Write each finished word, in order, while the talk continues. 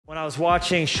When I was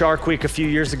watching Shark Week a few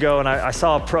years ago, and I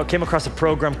came across a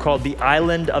program called The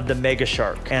Island of the Mega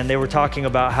Shark. And they were talking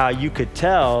about how you could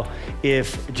tell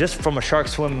if, just from a shark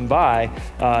swimming by,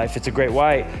 if it's a great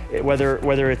white,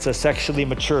 whether it's a sexually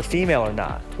mature female or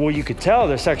not. Well, you could tell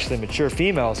they're sexually mature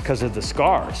females because of the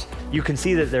scars. You can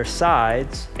see that their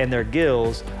sides and their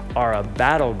gills are a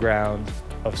battleground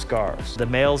of scars. The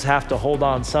males have to hold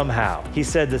on somehow. He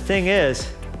said the thing is,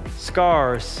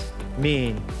 scars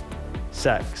mean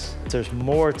sex. There's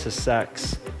more to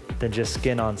sex than just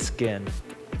skin on skin.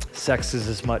 Sex is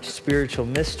as much spiritual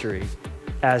mystery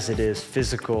as it is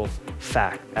physical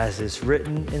fact. As is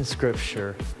written in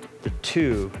Scripture, the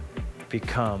two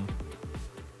become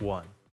one.